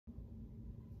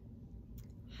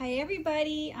Hi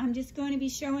everybody, I'm just going to be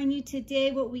showing you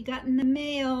today what we got in the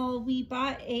mail. We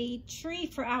bought a tree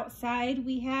for outside.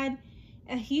 We had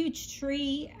a huge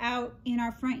tree out in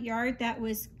our front yard that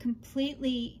was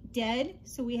completely dead,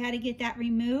 so we had to get that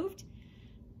removed.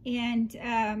 And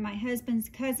my husband's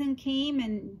cousin came,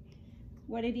 and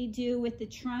what did he do with the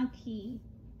trunk? He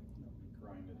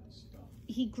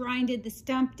grinded the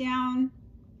stump down,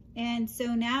 and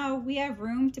so now we have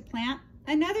room to plant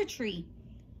another tree.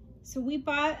 So we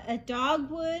bought a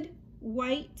dogwood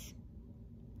white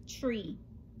tree.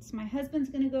 So my husband's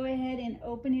gonna go ahead and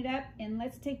open it up and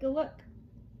let's take a look.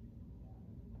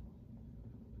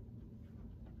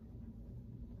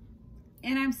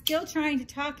 And I'm still trying to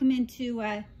talk him into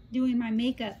doing my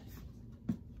makeup.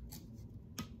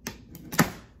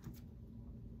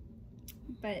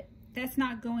 But that's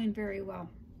not going very well.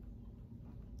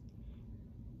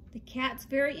 The cat's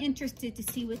very interested to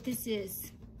see what this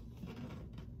is.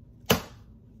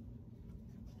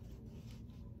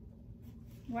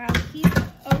 While he's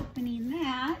opening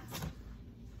that,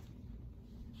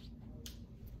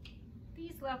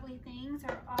 these lovely things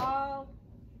are all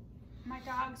my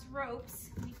dog's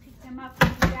ropes. We picked them up in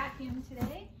the vacuum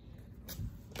today.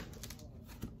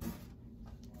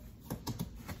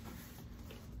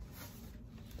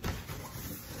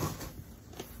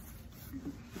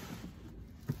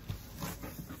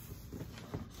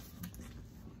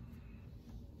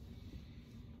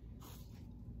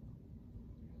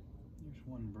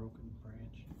 One broken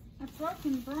branch. A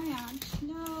broken branch?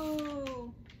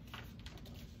 No.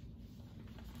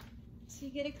 So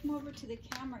you gotta come over to the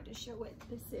camera to show what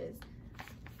this is. It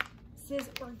says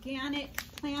organic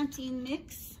planting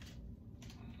mix.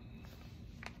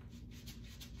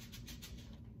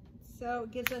 So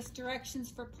it gives us directions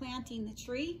for planting the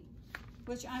tree,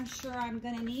 which I'm sure I'm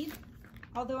gonna need.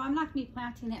 Although I'm not gonna be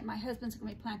planting it, my husband's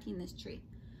gonna be planting this tree.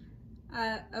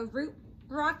 A root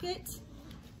rocket.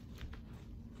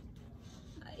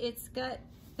 It's got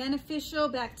beneficial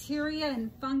bacteria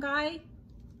and fungi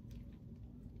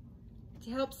to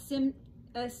help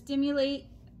stimulate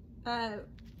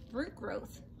root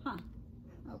growth. Huh,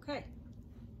 okay.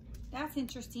 That's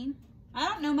interesting. I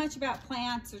don't know much about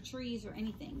plants or trees or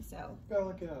anything, so. Gotta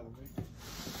look it out, okay?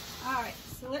 All right,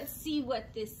 so let's see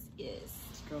what this is.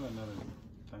 It's got another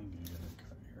thing you gotta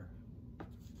cut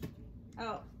here.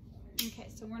 Oh, okay,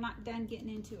 so we're not done getting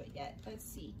into it yet. Let's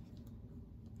see.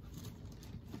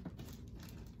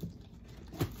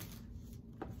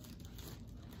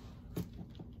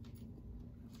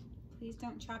 Please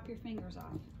don't chop your fingers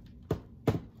off.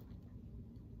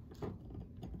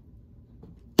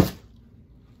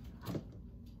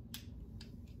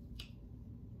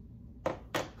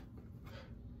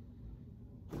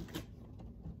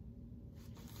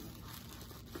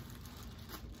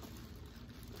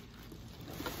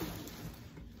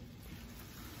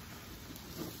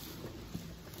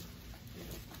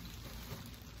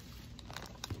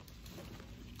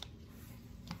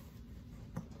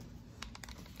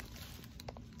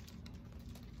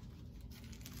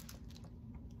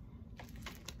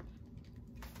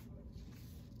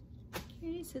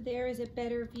 Okay, so there is a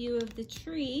better view of the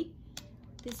tree.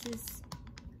 This is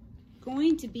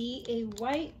going to be a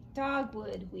white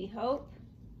dogwood, we hope.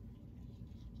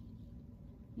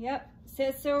 Yep,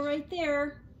 says so right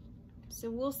there.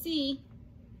 So we'll see.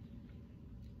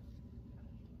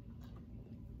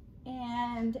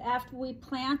 And after we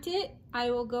plant it, I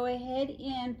will go ahead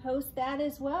and post that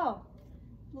as well.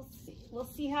 We'll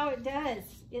see how it does.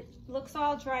 It looks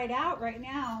all dried out right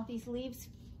now. These leaves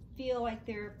feel like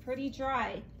they're pretty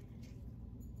dry.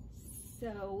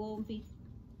 So we'll be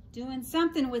doing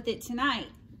something with it tonight.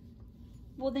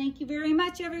 Well, thank you very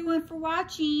much everyone for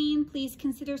watching. Please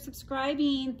consider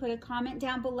subscribing, put a comment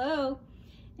down below,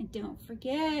 and don't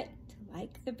forget to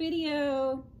like the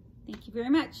video. Thank you very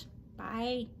much.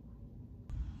 Bye.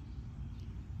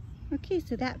 Okay,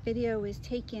 so that video was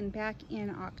taken back in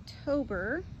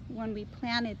October when we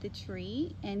planted the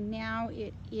tree, and now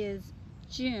it is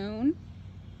June.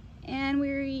 And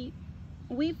we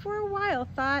for a while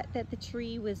thought that the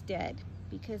tree was dead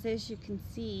because, as you can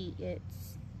see,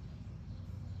 it's,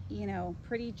 you know,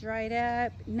 pretty dried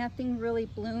up. Nothing really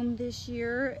bloomed this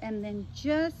year. And then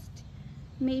just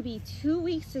maybe 2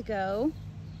 weeks ago,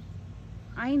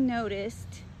 I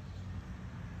noticed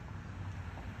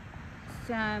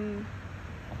some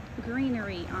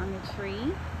greenery on the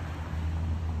tree.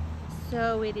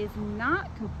 So it is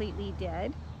not completely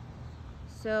dead.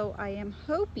 So I am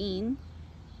hoping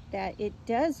that it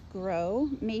does grow.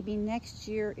 Maybe next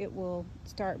year it will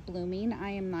start blooming. I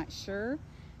am not sure,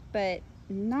 but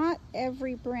not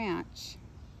every branch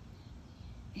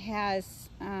has,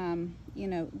 you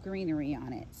know, greenery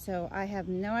on it. So I have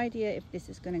no idea if this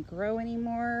is going to grow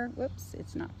anymore. Whoops,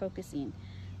 it's not focusing.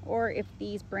 Or if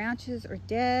these branches are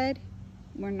dead.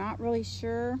 We're not really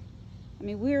sure. I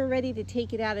mean, we were ready to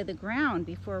take it out of the ground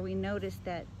before we noticed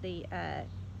that the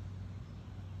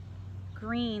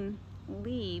green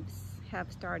leaves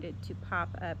have started to pop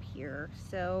up here.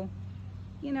 So,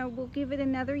 you know, we'll give it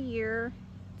another year,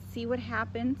 see what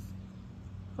happens.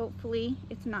 Hopefully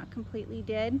it's not completely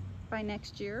dead by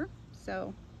next year.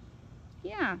 So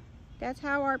yeah, that's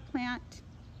how our plant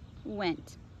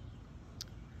went.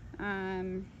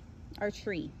 Our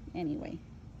tree anyway.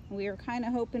 We were kind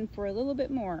of hoping for a little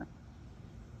bit more,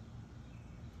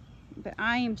 but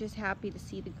I am just happy to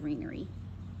see the greenery.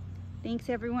 Thanks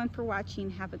everyone for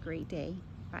watching. Have a great day.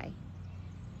 Bye.